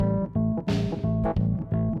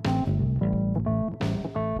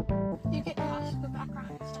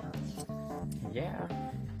Yeah.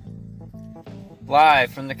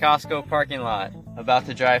 Live from the Costco parking lot, about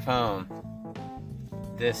to drive home.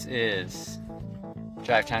 This is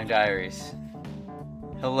Drive Time Diaries.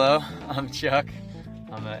 Hello, I'm Chuck.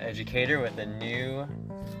 I'm an educator with a new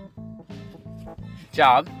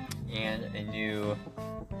job and a new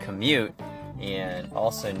commute, and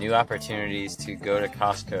also new opportunities to go to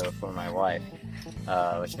Costco for my wife,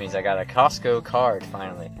 which means I got a Costco card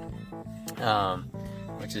finally,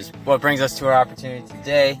 which is what brings us to our opportunity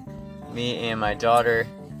today. Me and my daughter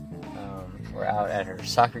were out at her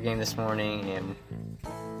soccer game this morning, and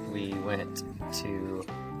we went to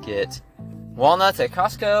get walnuts at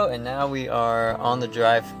Costco, and now we are on the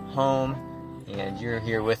drive home, and you're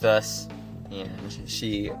here with us. And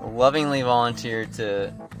she lovingly volunteered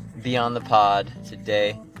to be on the pod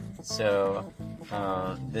today. So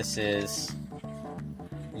this is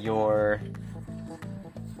your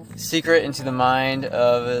secret into the mind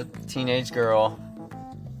of a teenage girl.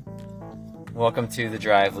 Welcome to the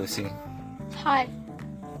drive, Lucy. Hi.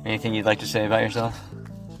 Anything you'd like to say about yourself?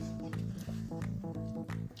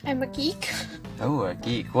 I'm a geek. Oh, a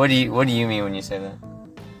geek. What do you mean when you say that?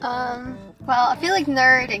 Well, I feel like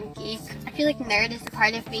nerd and geek. I feel like nerd is a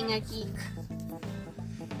part of being a geek.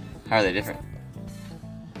 How are they different?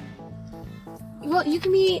 Well, you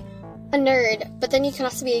can be a nerd, but then you can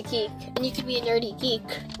also be a geek, and you can be a nerdy geek.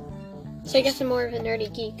 So I guess I'm more of a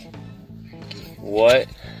nerdy geek. What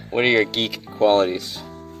are your geek qualities?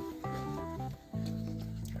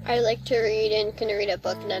 I like to read and can read a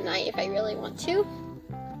book in a night if I really want to.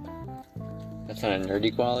 That's not a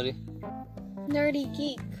nerdy quality? Nerdy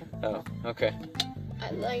geek. Oh, okay.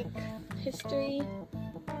 I like history.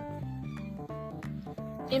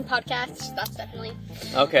 And podcasts, that's definitely.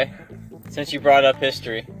 Okay. Since you brought up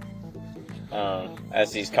history,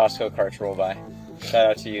 as these Costco carts roll by,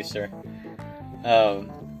 shout out to you, sir.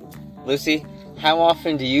 Lucy, how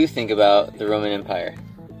often do you think about the Roman Empire?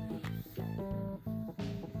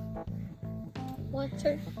 Once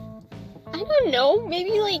or... I don't know,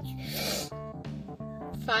 maybe like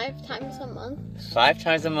 5 times a month. 5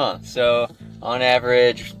 times a month, so on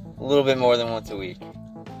average, a little bit more than once a week.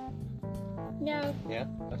 Yeah. Yeah?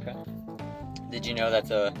 Okay. Did you know that's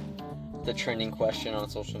the trending question on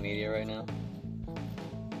social media right now?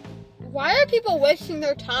 Why are people wasting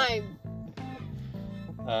their time?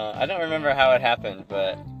 I don't remember how it happened,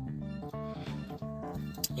 but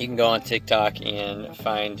you can go on TikTok and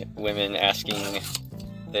find women asking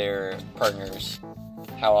their partners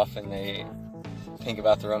how often they think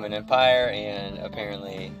about the Roman Empire, and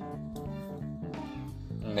apparently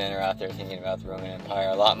men are out there thinking about the Roman Empire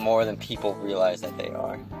a lot more than people realize that they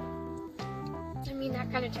are. I mean, that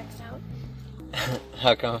kind of checks out.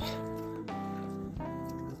 How come?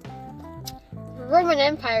 The Roman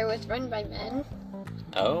Empire was run by men.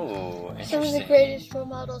 Oh, interesting. Some of the greatest role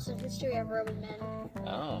models in history are Roman men.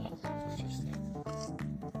 Oh, interesting.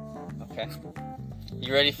 Okay.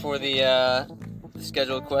 You ready for the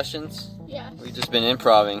scheduled questions? Yeah. We've just been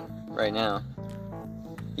improvising right now.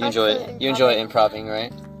 You Excellent enjoy improvising,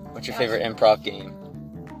 right? What's your favorite improv game?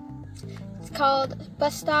 It's called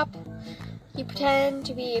Bus Stop. You pretend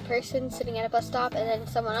to be a person sitting at a bus stop, and then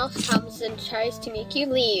someone else comes and tries to make you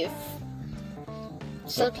leave.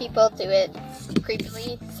 Some people do it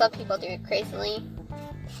creepily, some people do it crazily.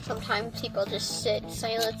 Sometimes people just sit in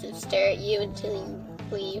silence and stare at you until you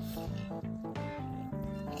leave.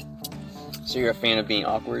 So you're a fan of being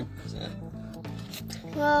awkward? Is that...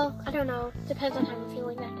 Well, I don't know. Depends on how I'm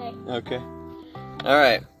feeling that day. Okay.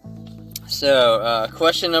 Alright. So,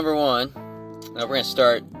 question number 1. We're gonna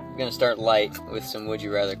start light with some would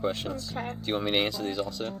you rather questions. Okay. Do you want me to answer these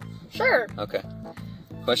also? Sure. Okay.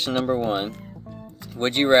 Question number 1.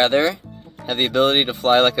 Would you rather have the ability to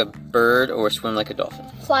fly like a bird or swim like a dolphin?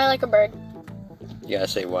 Fly like a bird. You gotta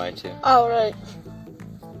say why too. Oh, right.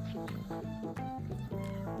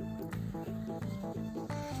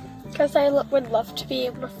 Because I would love to be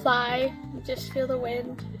able to fly, just feel the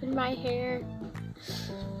wind in my hair,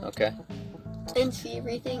 Okay. and see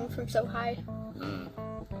everything from so high.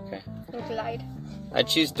 Okay. And glide. I'd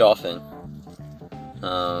choose dolphin.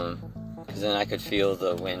 Because then I could feel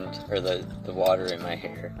the wind or the water in my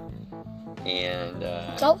hair. And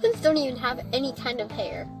Dolphins don't even have any kind of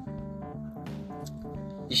hair.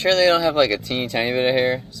 you sure they don't have like a teeny tiny bit of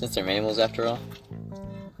hair, since they're mammals after all?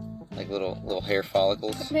 Like little hair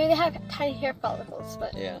follicles. Maybe they have tiny hair follicles,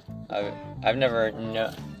 but Yeah. I've never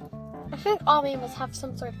I think all mammals have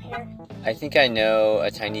some sort of hair. I think I know a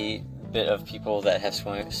tiny bit of people that have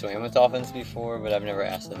swam with dolphins before, but I've never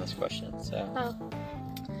asked them this question. So.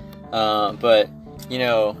 Oh. But you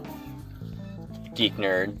know, geek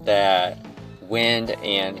nerd, that wind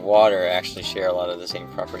and water actually share a lot of the same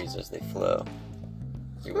properties as they flow.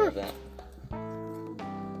 You aware of that?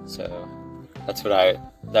 So that's what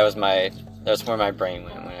that's where my brain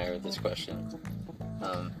went when I heard this question.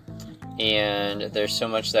 And there's so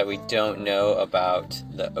much that we don't know about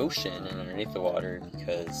the ocean and underneath the water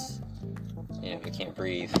because, we can't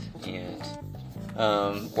breathe. And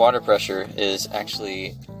water pressure is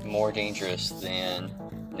actually more dangerous than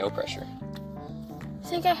no pressure. I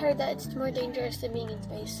think I heard that it's more dangerous than being in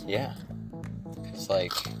space. Yeah. It's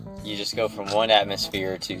like you just go from 1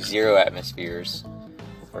 atmosphere to 0 atmospheres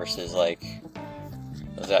versus like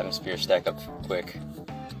those atmospheres stack up quick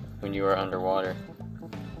when you are underwater.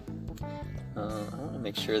 I want to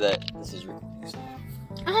make sure that this is recording.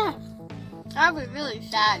 That was really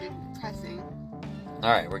sad and depressing.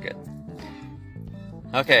 Alright, we're good.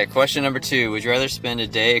 Okay, question number 2. Would you rather spend a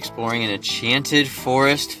day exploring an enchanted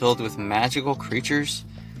forest filled with magical creatures,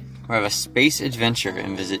 or have a space adventure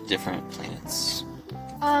and visit different planets?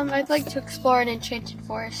 I'd like to explore an enchanted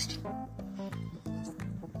forest.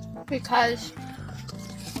 Because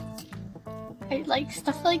I like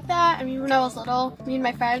stuff like that. I mean, when I was little, me and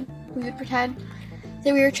my friend, we would pretend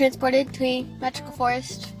that we were transported to a magical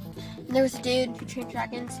forest. And there was a dude who trained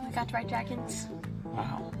dragons, and we got to ride dragons.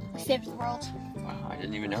 Wow. We saved the world. Wow, I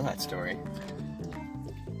didn't even know that story.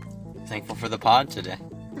 Thankful for the pod today.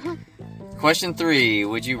 Question 3.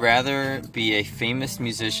 Would you rather be a famous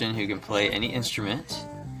musician who can play any instrument,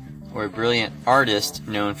 or a brilliant artist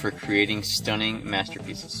known for creating stunning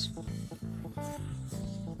masterpieces?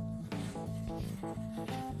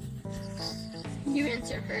 You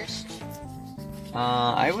answer first.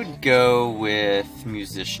 I would go with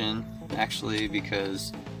musician, actually,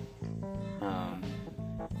 because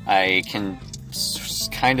I can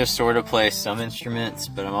kind of sort of play some instruments,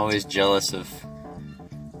 but I'm always jealous of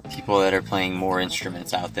people that are playing more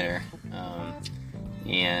instruments out there.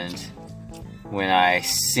 And when I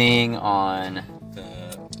sing on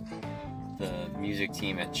the music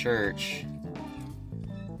team at church,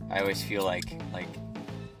 I always feel like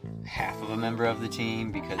half of a member of the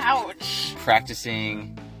team because Ouch.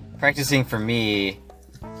 practicing for me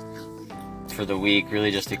for the week really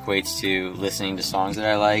just equates to listening to songs that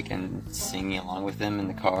I like and singing along with them in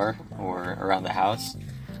the car or around the house.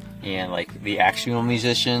 And like the actual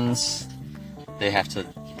musicians, they have to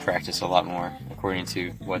practice a lot more according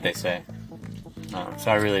to what they say.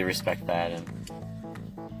 So I really respect that. And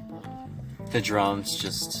the drums,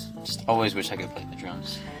 just always wish I could play the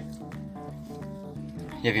drums.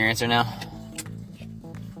 You have your answer now?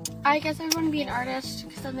 I guess I want to be an artist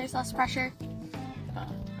because then there's less pressure. Oh,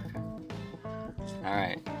 okay.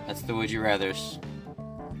 Alright, that's the would you rathers.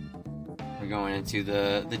 We're going into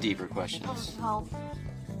the deeper questions. Oh,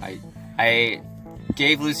 I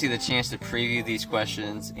gave Lucy the chance to preview these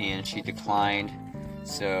questions and she declined,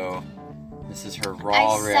 so this is her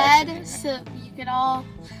raw reaction. I said so you could all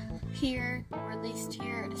hear, or at least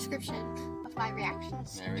hear, a description of my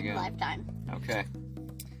reactions There we in go. lifetime. Okay.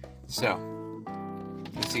 So,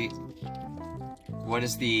 Lucy, what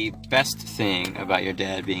is the best thing about your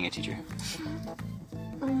dad being a teacher?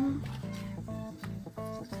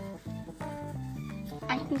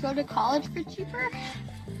 I can go to college for cheaper.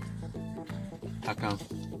 How come?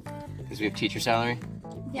 Because we have teacher salary?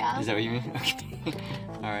 Yeah. Is that what you mean? Okay.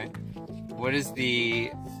 Alright. What is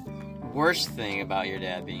the worst thing about your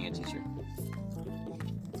dad being a teacher?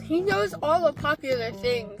 He knows all the popular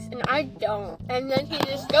things, and I don't. And then he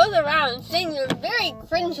just goes around and sings them very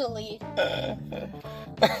cringily.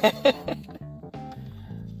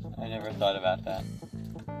 I never thought about that.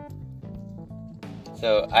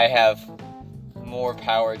 So I have more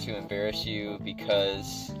power to embarrass you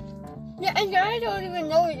because... Yeah, and I don't even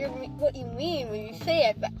know what you mean when you say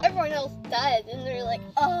it, but everyone else does, and they're like,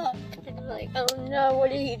 oh, and I'm like, oh no,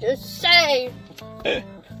 what did he just say? I'm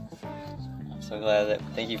so glad that.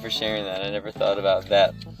 Thank you for sharing that. I never thought about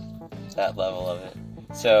that level of it.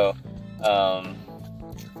 So,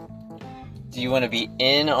 do you want to be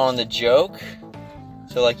in on the joke?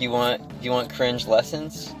 So, like, do you want cringe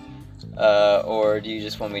lessons, or do you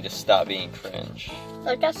just want me to stop being cringe?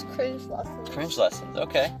 I guess cringe lessons. Cringe lessons.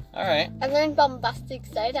 Okay. All right. I learned bombastic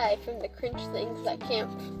side-eye from the cringe things at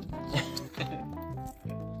camp.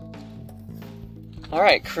 All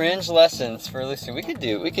right, cringe lessons for Lucy. We could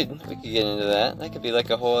get into that. That could be like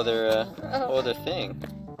a whole other thing.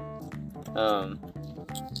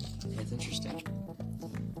 It's interesting.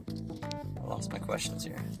 I lost my questions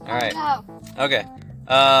here. All right. No. Okay.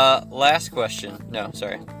 Last question. No,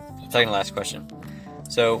 sorry. Second to last question.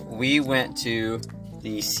 So we went to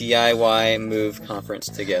the CIY Move conference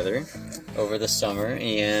together over the summer,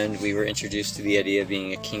 and we were introduced to the idea of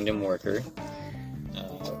being a kingdom worker.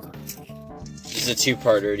 This is a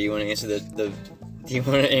two-parter. Do you want to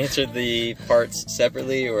answer the parts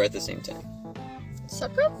separately or at the same time?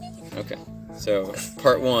 Separately? Okay. So,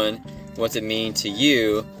 part 1, what's it mean to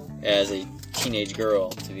you as a teenage girl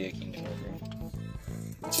to be a kingdom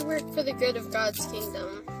worker? To work for the good of God's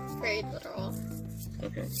kingdom. Very literal.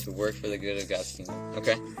 Okay, to work for the good of God's kingdom.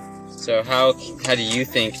 Okay. So how do you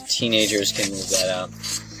think teenagers can move that out?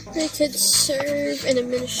 They could serve in a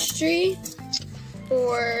ministry,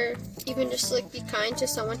 or even just like be kind to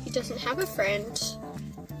someone who doesn't have a friend.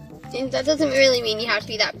 And that doesn't really mean you have to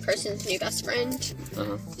be that person's new best friend.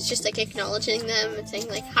 Uh-huh. It's just like acknowledging them and saying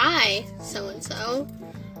like, "Hi, so and so."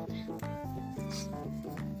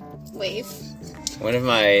 Wave.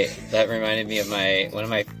 That reminded me of one of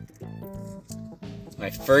my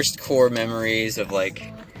first core memories of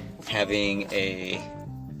like having it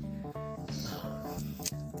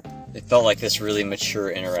felt like this really mature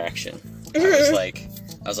interaction. I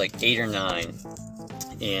was like 8 or 9,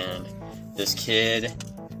 and this kid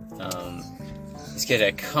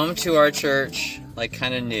had come to our church like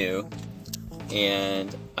kind of new,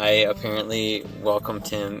 and I apparently welcomed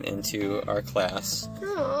him into our class.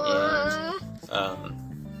 Aww. And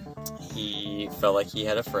he felt like he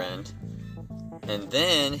had a friend. And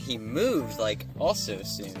then he moved, like, also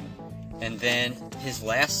soon. And then his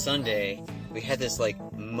last Sunday, we had this, like,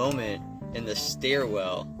 moment in the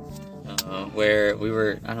stairwell where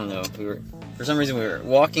for some reason we were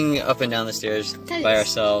walking up and down the stairs by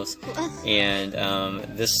ourselves. And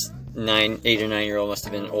this 8 or 9 year old must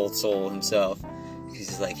have been an old soul himself. Because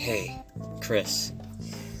he's like, "Hey, Chris,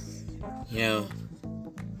 you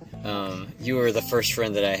were the first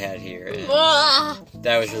friend that I had here, and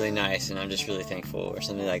that was really nice, and I'm just really thankful," or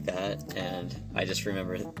something like that. And I just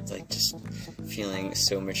remember, like, just feeling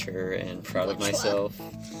so mature and proud of myself.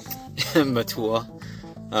 Mature.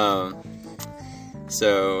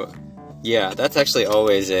 So, yeah, that's actually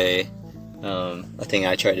always a thing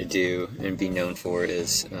I try to do and be known for,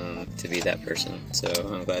 is to be that person. So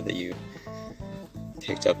I'm glad that you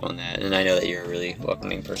picked up on that, and I know that you're a really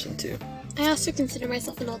welcoming person too. I also consider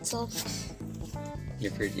myself an old soul.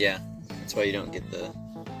 You're pretty, yeah. That's why you don't get the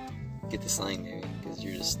slang, maybe, because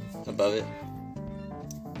you're just above it.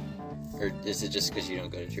 Or is it just because you don't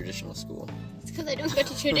go to traditional school? It's because I don't go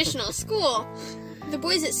to traditional school. The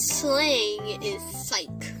boys at slang is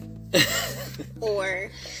psych. Or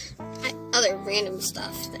other random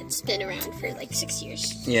stuff that's been around for like 6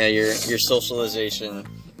 years. Yeah, your socialization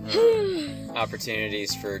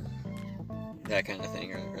opportunities for that kind of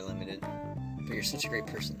thing are limited. But you're such a great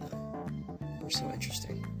person, though. You're so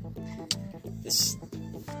interesting. This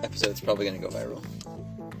episode's probably going to go viral.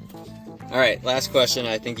 Alright, last question.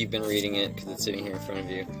 I think you've been reading it because it's sitting here in front of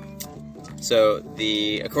you. So,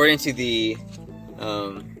 according to the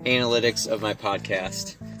analytics of my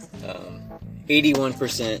podcast,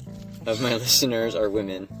 81% of my listeners are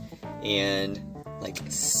women, and like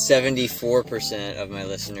 74% of my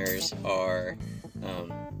listeners are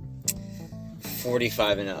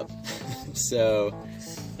 45 and up. So,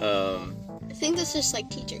 I think that's just like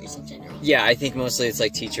teachers in general. Yeah, I think mostly it's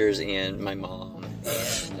like teachers and my mom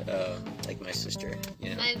and like my sister.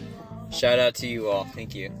 You know, shout out to you all.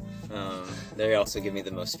 Thank you. They also give me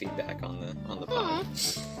the most feedback on the pod.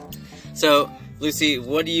 So, Lucy,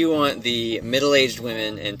 what do you want the middle-aged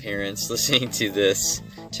women and parents listening to this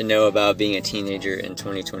to know about being a teenager in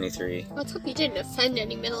 2023? Let's hope you didn't offend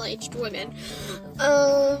any middle-aged women.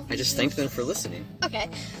 I just thanked them for listening. Okay.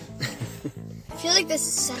 I feel like this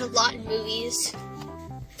is said a lot in movies,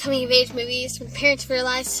 coming-of-age movies, when parents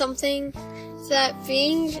realize something, that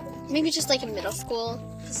being maybe just like in middle school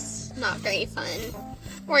is not very fun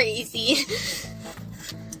or easy.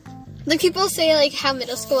 Like, people say, like, how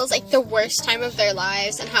middle school is, like, the worst time of their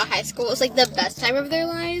lives, and how high school is, like, the best time of their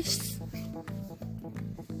lives.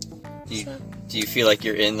 Do you feel like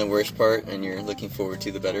you're in the worst part, and you're looking forward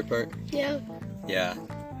to the better part? Yeah. Yeah.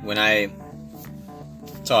 When I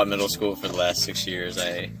taught middle school for the last 6 years,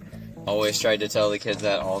 I always tried to tell the kids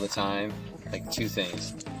that all the time. Like, 2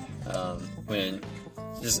 things. I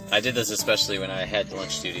did this especially when I had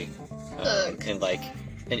lunch duty. And, like,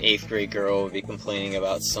 an 8th grade girl would be complaining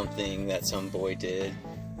about something that some boy did,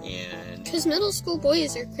 and... Because middle school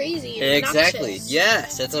boys are crazy and Exactly, obnoxious.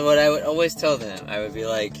 yes, that's what I would always tell them. I would be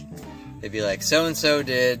like, they'd be like, so-and-so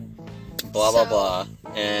did blah, blah, blah,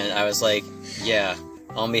 and I was like, yeah,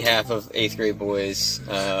 on behalf of 8th grade boys,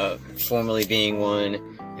 formerly being one,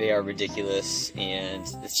 they are ridiculous, and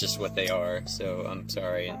it's just what they are, so I'm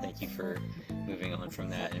sorry, and thank you for moving on from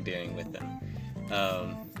that and bearing with them.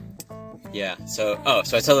 Yeah, so I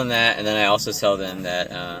tell them that, and then I also tell them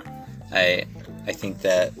that I I think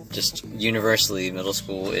that just universally middle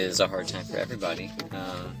school is a hard time for everybody.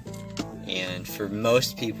 And for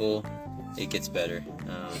most people, it gets better.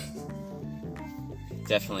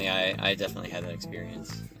 Definitely, I definitely had that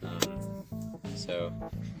experience. So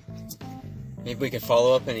maybe we can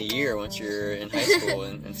follow up in a year once you're in high school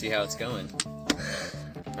and see how it's going.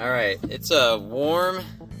 All right, it's a warm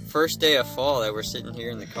first day of fall that we're sitting here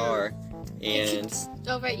in the car, and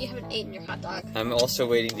oh right, you haven't eaten your hot dog. I'm also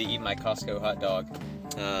waiting to eat my Costco hot dog.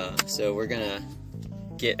 So we're gonna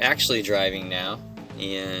get actually driving now,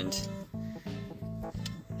 and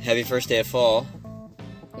happy first day of fall.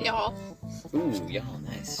 Y'all. Ooh, y'all,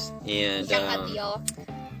 nice. And Y'all.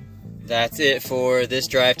 that's it for this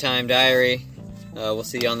Drive Time Diary. We'll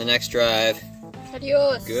see you on the next drive.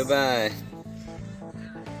 Adios. Goodbye.